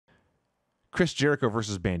Chris Jericho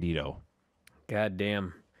versus Bandido. God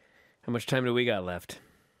damn. How much time do we got left?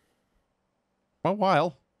 A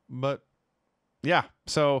while, but yeah.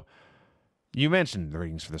 So you mentioned the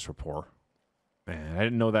ratings for this rapport. Man, I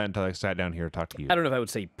didn't know that until I sat down here to talk to you. I don't know if I would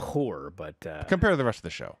say poor, but Compare to the rest of the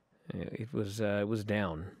show. it was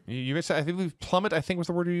down. You said, I think plummet, I think was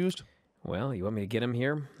the word you used. Well, you want me to get him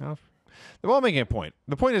here? Well, I'm making a point.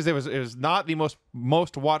 The point is it was not the most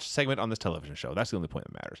watched segment on this television show. That's the only point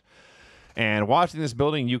that matters. And watching this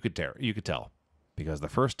building, you could tell. Because the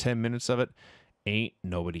first 10 minutes of it, ain't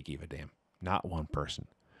nobody gave a damn. Not one person.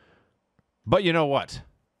 But you know what?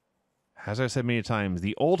 As I've said many times,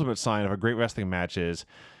 the ultimate sign of a great wrestling match is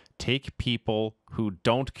take people who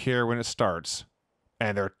don't care when it starts,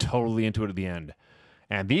 and they're totally into it at the end.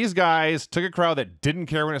 And these guys took a crowd that didn't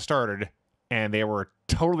care when it started, and they were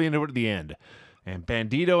totally into it at the end. And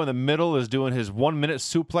Bandido in the middle is doing his 1-minute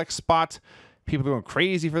suplex spot. People are going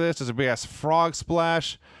crazy for this. There's a big-ass frog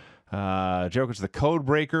splash. Jericho's the code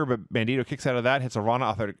breaker, but Bandido kicks out of that, hits a Rana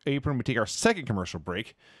off the apron. We take our second commercial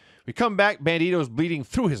break. We come back. Bandido's bleeding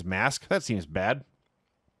through his mask. That seems bad.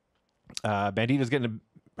 Bandido's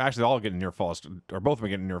actually all getting near falls, or both of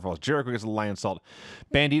them getting near falls. Jericho gets a lion salt.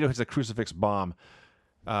 Bandido hits a crucifix bomb.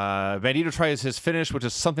 Bandido tries his finish, which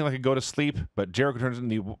is something like a go to sleep, but Jericho turns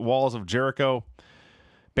into the walls of Jericho.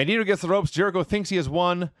 Bandido gets the ropes. Jericho thinks he has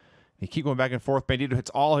won. They keep going back and forth. Bandido hits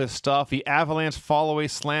all his stuff. The avalanche fall-away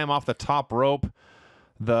slam off the top rope.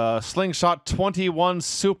 The slingshot 21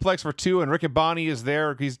 suplex for 2, and Riccaboni is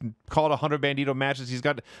there. He's called 100 Bandido matches. He's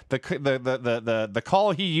got the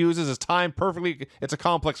call he uses is timed perfectly. It's a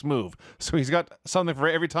complex move. So he's got something for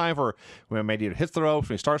every time for when Bandido hits the ropes,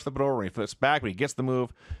 when he starts flipping over, when he flips back, when he gets the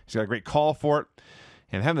move. He's got a great call for it.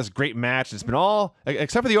 And having this great match, it's been all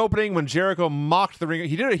except for the opening when Jericho mocked the ring.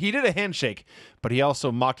 He did a handshake, but he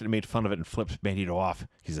also mocked it and made fun of it and flipped Bandido off.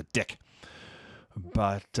 He's a dick.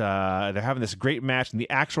 But they're having this great match, and the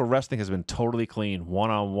actual wrestling has been totally clean,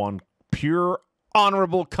 one-on-one, pure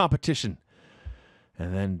honorable competition.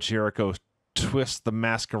 And then Jericho twists the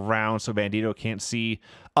mask around so Bandido can't see.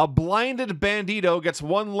 A blinded Bandido gets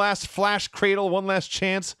one last flash cradle, one last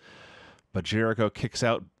chance, but Jericho kicks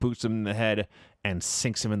out, boots him in the head, and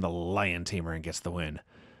sinks him in the lion tamer and gets the win.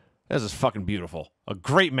 This is fucking beautiful. A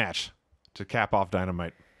great match to cap off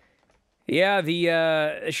Dynamite. Yeah,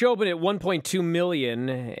 the show opened at 1.2 million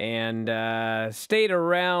and stayed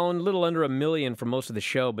around a little under 1 million for most of the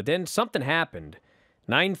show, but then something happened.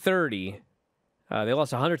 9:30, they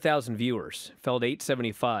lost 100,000 viewers, fell to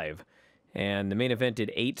 875, and the main event did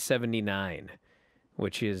 879,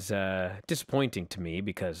 which is disappointing to me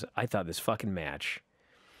because I thought this fucking match...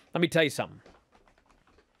 Let me tell you something.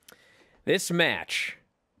 This match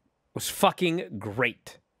was fucking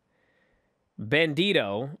great.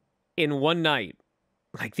 Bandido, in one night,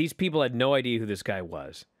 like these people had no idea who this guy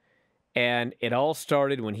was. And it all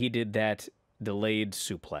started when he did that delayed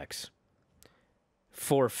suplex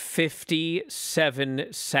for 57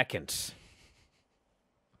 seconds.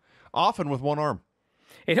 Often with one arm.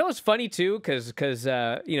 It was funny, too, because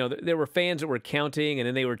you know, there were fans that were counting, and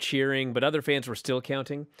then they were cheering, but other fans were still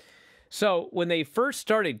counting. So when they first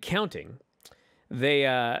started counting, they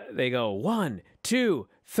go 1, 2,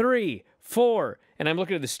 3, 4, and I'm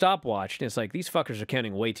looking at the stopwatch, and it's like, these fuckers are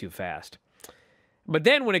counting way too fast. But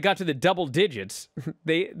then when it got to the double digits,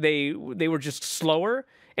 they were just slower,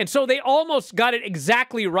 and so they almost got it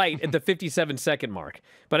exactly right at the 57-second mark.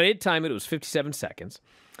 But I did time it was 57 seconds.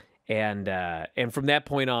 And from that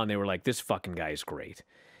point on, they were like, this fucking guy is great.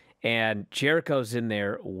 And Jericho's in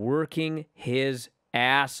there working his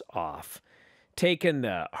ass off, taking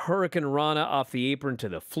the Hurricane Rana off the apron to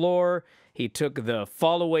the floor. He took the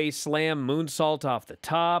fall-away slam moonsault off the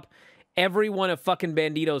top. Every one of fucking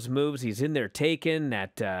Bandido's moves, he's in there taking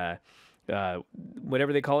that,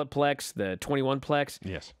 whatever they call it, plex, the 21 plex.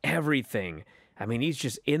 Yes. Everything. I mean, he's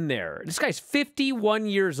just in there. This guy's 51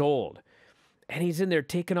 years old. And he's in there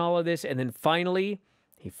taking all of this, and then finally,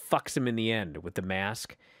 he fucks him in the end with the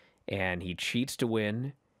mask, and he cheats to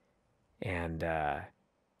win. And I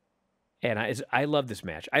love this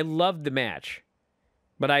match. I loved the match,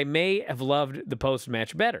 but I may have loved the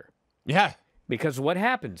post-match better. Yeah. Because what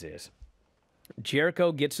happens is,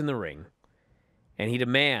 Jericho gets in the ring, and he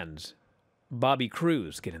demands Bobby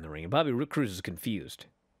Cruz get in the ring. And Bobby Cruz is confused,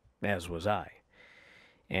 as was I.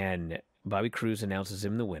 And Bobby Cruz announces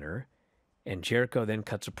him the winner, and Jericho then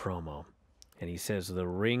cuts a promo, and he says, the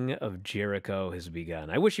Ring of Jericho has begun.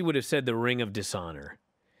 I wish he would have said the Ring of Dishonor.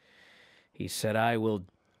 He said, I will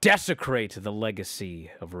desecrate the legacy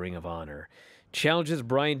of Ring of Honor. Challenges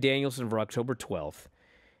Bryan Danielson for October 12th,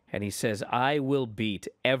 and he says, I will beat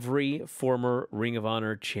every former Ring of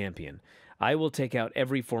Honor champion. I will take out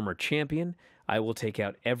every former champion. I will take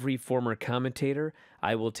out every former commentator.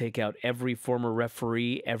 I will take out every former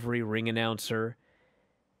referee, every ring announcer.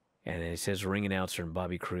 And it says ring announcer, and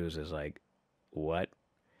Bobby Cruz is like, what?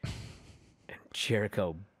 And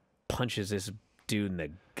Jericho punches this dude in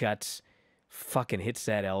the guts, fucking hits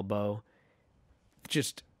that elbow.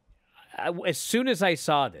 As soon as I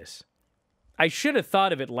saw this, I should have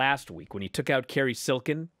thought of it last week when he took out Kerry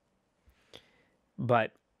Silkin.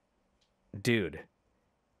 But, dude,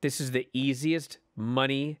 this is the easiest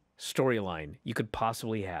money storyline you could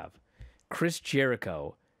possibly have. Chris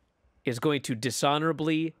Jericho is going to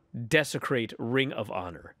dishonorably desecrate Ring of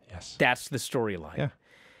Honor. Yes. That's the storyline. Yeah.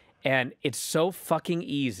 And it's so fucking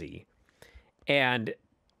easy. And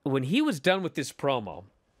when he was done with this promo,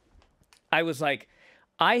 I was like,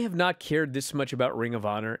 I have not cared this much about Ring of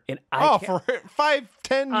Honor in for 5-10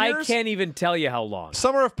 years? I can't even tell you how long.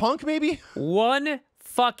 Summer of Punk, maybe? One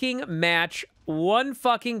fucking match, one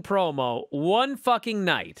fucking promo, one fucking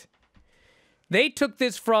night. They took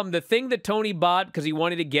this from the thing that Tony bought because he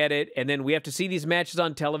wanted to get it, and then we have to see these matches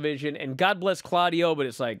on television, and God bless Claudio, but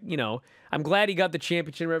it's like, you know, I'm glad he got the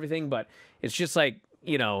championship and everything, but it's just like,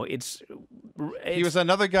 you know, it's he was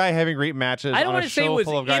another guy having great matches. I don't want to say it was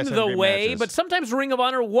in the way, but sometimes Ring of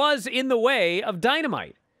Honor was in the way of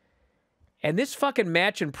Dynamite. And this fucking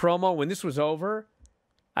match and promo, when this was over,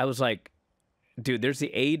 I was like, dude, there's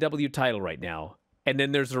the AEW title right now, and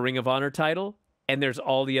then there's the Ring of Honor title, and there's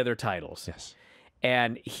all the other titles. Yes.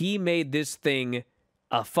 And he made this thing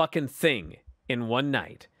a fucking thing in one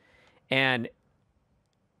night. And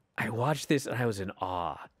I watched this, and I was in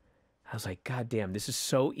awe. I was like, God damn, this is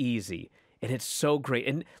so easy. And it's so great.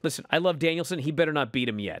 And listen, I love Danielson. He better not beat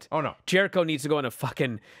him yet. Oh, no. Jericho needs to go on a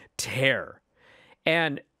fucking tear.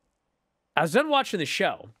 And I was done watching the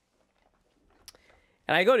show.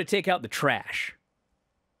 And I go to take out the trash.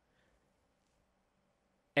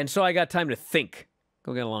 And so I got time to think.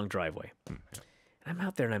 Go get a long driveway. And I'm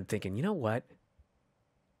out there and I'm thinking, you know what?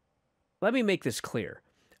 Let me make this clear.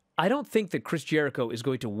 I don't think that Chris Jericho is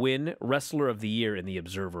going to win Wrestler of the Year in the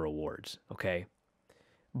Observer Awards, okay?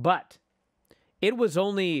 But it was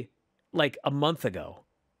only like a month ago,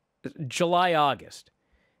 July, August,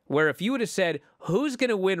 where if you would have said, who's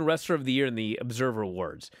going to win Wrestler of the Year in the Observer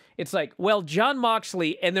Awards? It's like, well, Jon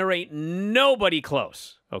Moxley, and there ain't nobody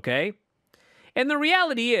close, okay? And the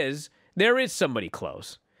reality is, there is somebody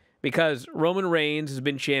close. Because Roman Reigns has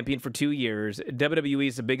been champion for 2 years. WWE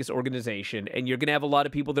is the biggest organization, and you're going to have a lot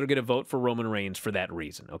of people that are going to vote for Roman Reigns for that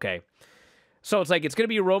reason, okay? So it's like, it's going to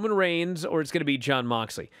be Roman Reigns or it's going to be Jon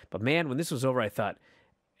Moxley. But man, when this was over, I thought,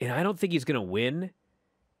 you know, I don't think he's going to win.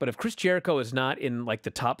 But if Chris Jericho is not in like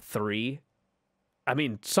the top 3, I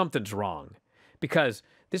mean, something's wrong. Because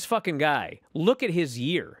this fucking guy, look at his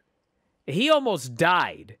year. He almost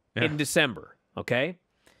died in December, okay?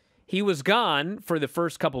 He was gone for the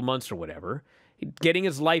first couple months or whatever, getting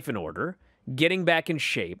his life in order, getting back in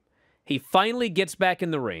shape. He finally gets back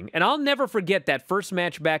in the ring, and I'll never forget that first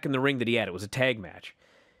match back in the ring that he had. It was a tag match,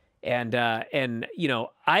 and you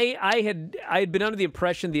know, I had been under the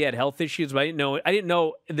impression that he had health issues, but I didn't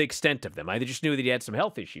know the extent of them. I just knew that he had some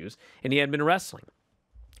health issues, and he had been wrestling.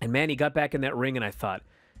 And man, he got back in that ring, and I thought,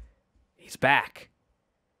 he's back,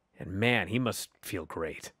 and man, he must feel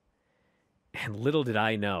great. And little did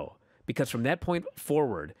I know. Because from that point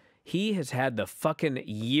forward, he has had the fucking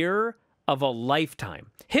year of a lifetime.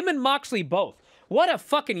 Him and Moxley both. What a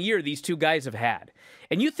fucking year these two guys have had.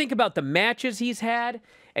 And you think about the matches he's had,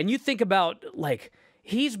 and you think about, like,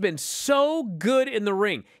 he's been so good in the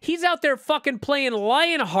ring. He's out there fucking playing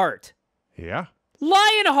Lionheart. Yeah.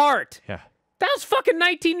 Lionheart. Yeah. That was fucking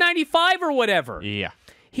 1995 or whatever. Yeah.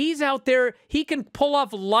 He's out there. He can pull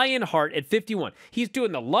off Lionheart at 51. He's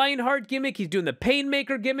doing the Lionheart gimmick. He's doing the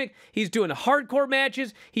Painmaker gimmick. He's doing hardcore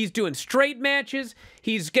matches. He's doing straight matches.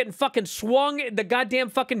 He's getting fucking swung, the goddamn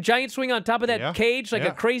fucking giant swing on top of that cage like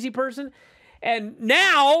a crazy person. And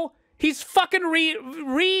now he's fucking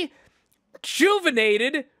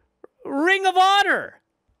rejuvenated Ring of Honor.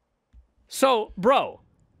 So, bro,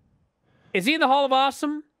 is he in the Hall of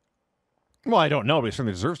Awesome? Well, I don't know, but he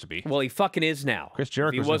certainly deserves to be. Well, he fucking is now. Chris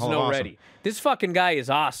Jericho. He wasn't already. Awesome. This fucking guy is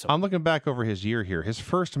awesome. I'm looking back over his year here. His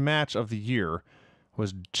first match of the year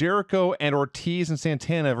was Jericho and Ortiz and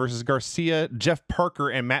Santana versus Garcia, Jeff Parker,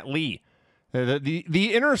 and Matt Lee. The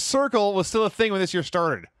inner circle was still a thing when this year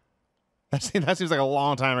started. That seems like a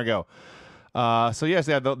long time ago. So yes,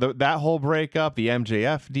 they had that whole breakup, the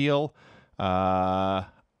MJF deal.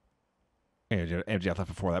 MJF left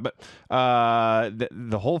before that, but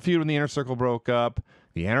the whole feud when the Inner Circle broke up,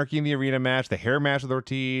 the Anarchy in the Arena match, the hair match with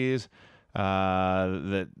Ortiz,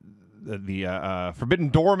 the Forbidden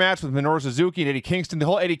Door match with Minoru Suzuki and Eddie Kingston, the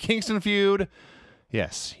whole Eddie Kingston feud.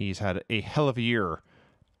 Yes, he's had a hell of a year.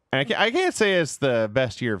 And I can't say it's the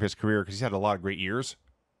best year of his career because he's had a lot of great years,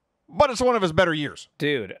 but it's one of his better years.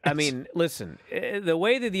 Dude, I mean, listen, the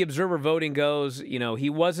way that the Observer voting goes, you know, he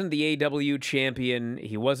wasn't the AEW champion.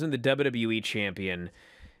 He wasn't the WWE champion.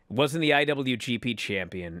 Wasn't the IWGP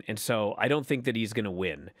champion. And so I don't think that he's going to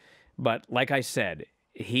win. But like I said,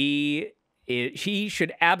 he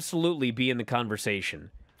should absolutely be in the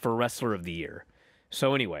conversation for Wrestler of the Year.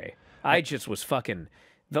 So anyway, I just was fucking...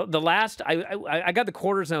 The last, I got the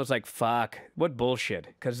quarters and I was like, fuck, what bullshit.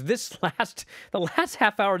 Because the last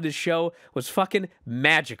half hour of this show was fucking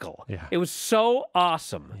magical. Yeah. It was so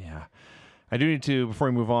awesome. Yeah. I do need to, before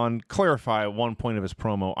we move on, clarify one point of his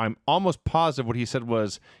promo. I'm almost positive what he said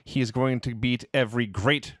was he is going to beat every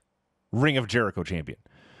great Ring of Jericho champion.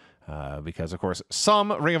 Because, of course, some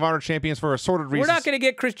Ring of Honor champions, for assorted reasons... We're not going to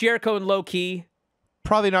get Chris Jericho in low key.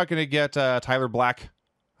 Probably not going to get Tyler Black.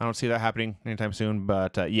 I don't see that happening anytime soon,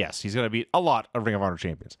 but yes, he's going to beat a lot of Ring of Honor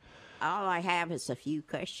champions. All I have is a few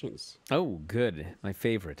questions. Oh, good. My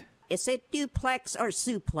favorite. Is it duplex or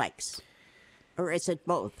suplex? Or is it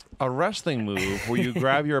both? A wrestling move where you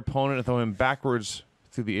grab your opponent and throw him backwards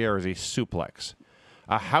through the air is a suplex.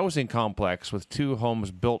 A housing complex with two homes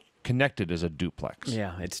built connected is a duplex.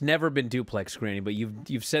 Yeah, it's never been duplex, Granny, but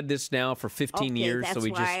you've said this now for 15 years, so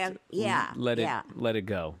we just let it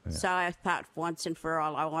go. Yeah. So I thought once and for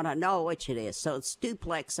all, I want to know which it is. So it's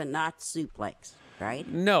duplex and not suplex, right?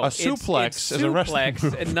 No, a suplex it's is a wrestling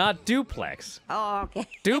move. and not duplex. Oh, okay.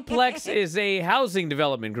 Duplex is a housing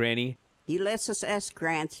development, Granny. Ulysses S.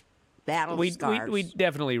 Grant's Battle Scars. We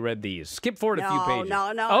definitely read these. Skip forward a few pages.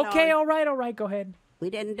 No. Okay, all right, go ahead.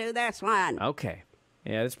 We didn't do this one. Okay.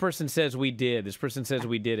 Yeah, this person says we did. This person says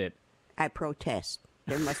we did it. I protest.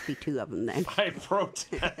 There must be two of them then. I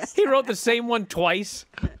protest. He wrote the same one twice.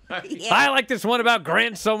 Yeah. I like this one about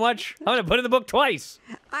Grant so much. I'm going to put it in the book twice.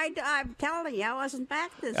 I'm telling you, I wasn't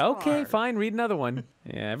back this Okay, far. fine. Read another one.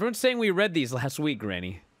 Yeah, everyone's saying we read these last week,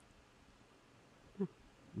 Granny.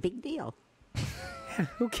 Big deal.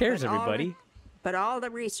 Who cares, everybody? But all the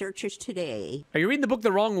researchers today... Are you reading the book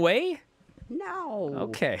the wrong way? No.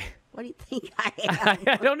 Okay. What do you think I am?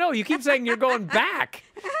 I don't know. You keep saying you're going back.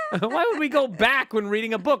 Why would we go back when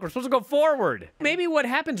reading a book? We're supposed to go forward. Maybe what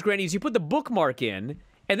happens, Granny, is you put the bookmark in,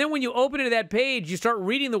 and then when you open it to that page, you start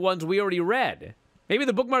reading the ones we already read. Maybe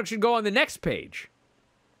the bookmark should go on the next page.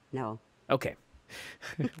 No. Okay.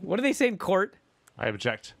 What do they say in court? I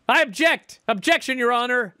object. I object. Objection, Your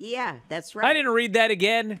Honor. Yeah, that's right. I didn't read that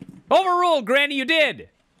again. Overruled, Granny, you did.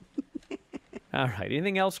 All right.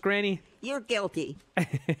 Anything else, Granny? You're guilty.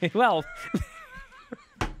 Well...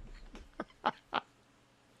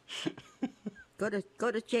 Go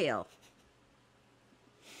to jail.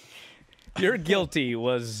 You're guilty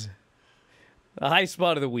was the high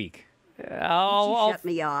spot of the week. Shut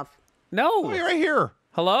me off. No. Oh, you're right here.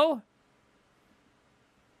 Hello?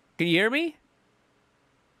 Can you hear me?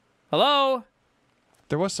 Hello?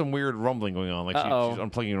 There was some weird rumbling going on, like she's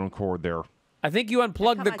unplugging your own cord there. I think you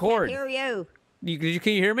unplugged the cord. I can't hear you.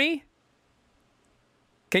 Can you hear me?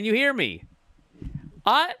 Can you hear me?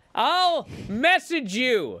 I'll message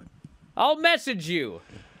you. I'll message you.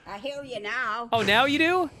 I hear you now. Oh, now you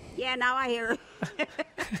do? Yeah, now I hear.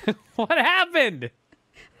 What happened?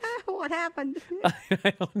 What happened?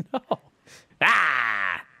 I don't know.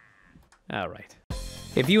 Ah! All right.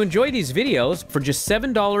 If you enjoy these videos, for just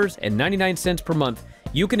 $7.99 per month,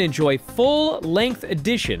 you can enjoy full-length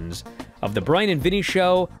editions of The Bryan and Vinny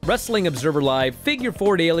Show, Wrestling Observer Live, Figure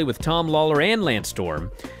 4 Daily with Tom Lawler and Lance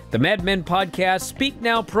Storm, the Mad Men Podcast, Speak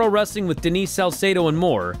Now Pro Wrestling with Denise Salcedo, and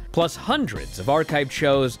more, plus hundreds of archived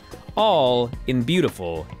shows, all in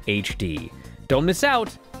beautiful HD. Don't miss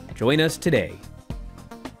out. Join us today.